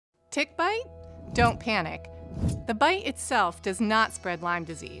Tick bite? Don't panic. The bite itself does not spread Lyme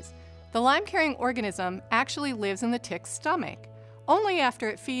disease. The Lyme-carrying organism actually lives in the tick's stomach. Only after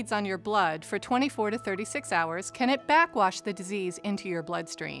it feeds on your blood for 24 to 36 hours can it backwash the disease into your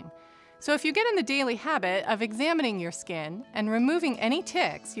bloodstream. So if you get in the daily habit of examining your skin and removing any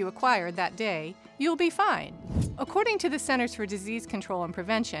ticks you acquired that day, you'll be fine. According to the Centers for Disease Control and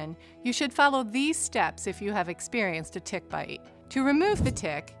Prevention, you should follow these steps if you have experienced a tick bite. To remove the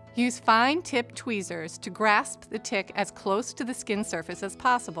tick, use fine-tipped tweezers to grasp the tick as close to the skin surface as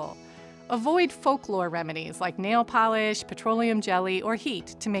possible. Avoid folklore remedies like nail polish, petroleum jelly, or heat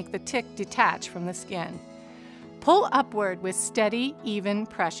to make the tick detach from the skin. Pull upward with steady, even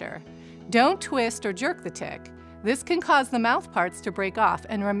pressure. Don't twist or jerk the tick. This can cause the mouthparts to break off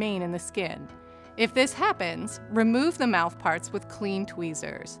and remain in the skin. If this happens, remove the mouthparts with clean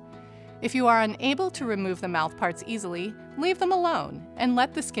tweezers. If you are unable to remove the mouthparts easily, leave them alone and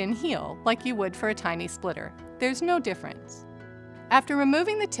let the skin heal like you would for a tiny splitter. There's no difference. After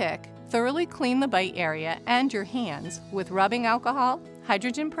removing the tick, thoroughly clean the bite area and your hands with rubbing alcohol,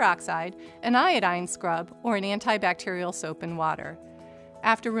 hydrogen peroxide, an iodine scrub, or an antibacterial soap and water.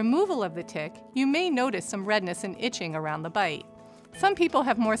 After removal of the tick, you may notice some redness and itching around the bite. Some people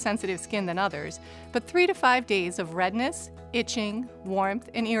have more sensitive skin than others, but 3 to 5 days of redness, itching, warmth,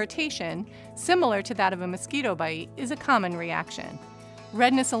 and irritation, similar to that of a mosquito bite, is a common reaction.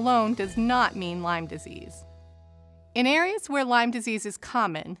 Redness alone does not mean Lyme disease. In areas where Lyme disease is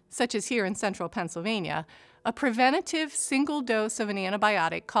common, such as here in central Pennsylvania, a preventative single dose of an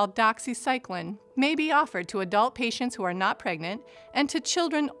antibiotic called doxycycline may be offered to adult patients who are not pregnant and to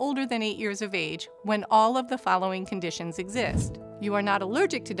children older than 8 years of age when all of the following conditions exist. You are not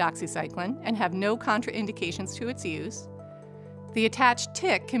allergic to doxycycline and have no contraindications to its use. The attached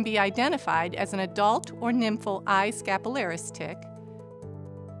tick can be identified as an adult or nymphal eye scapularis tick.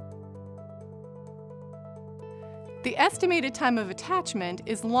 The estimated time of attachment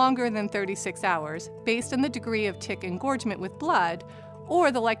is longer than 36 hours based on the degree of tick engorgement with blood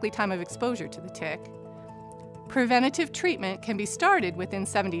or the likely time of exposure to the tick. Preventative treatment can be started within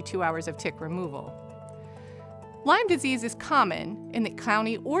 72 hours of tick removal. Lyme disease is common in the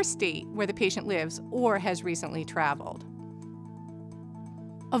county or state where the patient lives or has recently traveled.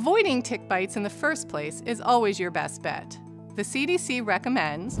 Avoiding tick bites in the first place is always your best bet. The CDC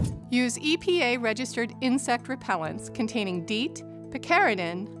recommends use EPA-registered insect repellents containing DEET,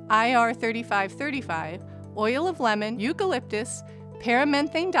 picaridin, IR3535, oil of lemon, eucalyptus,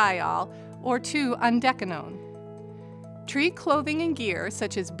 paramethanediol, or 2-undecanone. Treat clothing and gear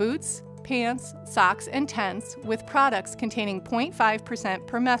such as boots, pants, socks, and tents with products containing 0.5%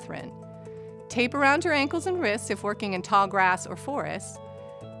 permethrin. Tape around your ankles and wrists if working in tall grass or forests.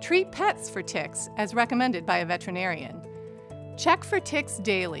 Treat pets for ticks as recommended by a veterinarian. Check for ticks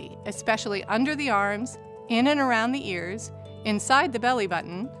daily, especially under the arms, in and around the ears, inside the belly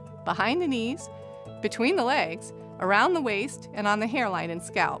button, behind the knees, between the legs, around the waist, and on the hairline and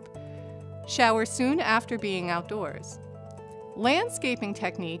scalp. Shower soon after being outdoors. Landscaping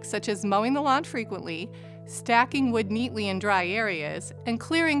techniques such as mowing the lawn frequently, stacking wood neatly in dry areas, and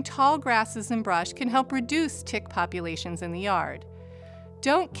clearing tall grasses and brush can help reduce tick populations in the yard.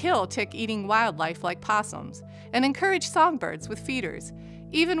 Don't kill tick-eating wildlife like possums, and encourage songbirds with feeders.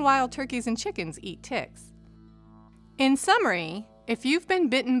 Even wild turkeys and chickens eat ticks. In summary, if you've been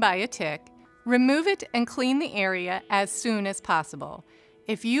bitten by a tick, remove it and clean the area as soon as possible.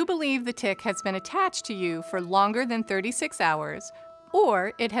 If you believe the tick has been attached to you for longer than 36 hours,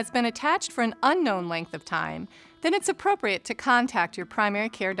 or it has been attached for an unknown length of time, then it's appropriate to contact your primary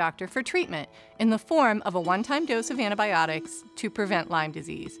care doctor for treatment in the form of a one-time dose of antibiotics to prevent Lyme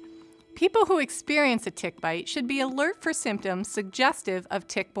disease. People who experience a tick bite should be alert for symptoms suggestive of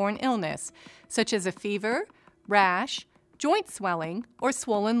tick-borne illness, such as a fever, rash, joint swelling, or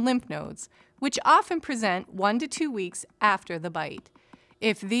swollen lymph nodes, which often present 1 to 2 weeks after the bite.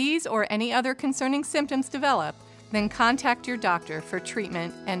 If these or any other concerning symptoms develop, then contact your doctor for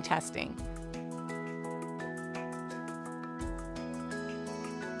treatment and testing.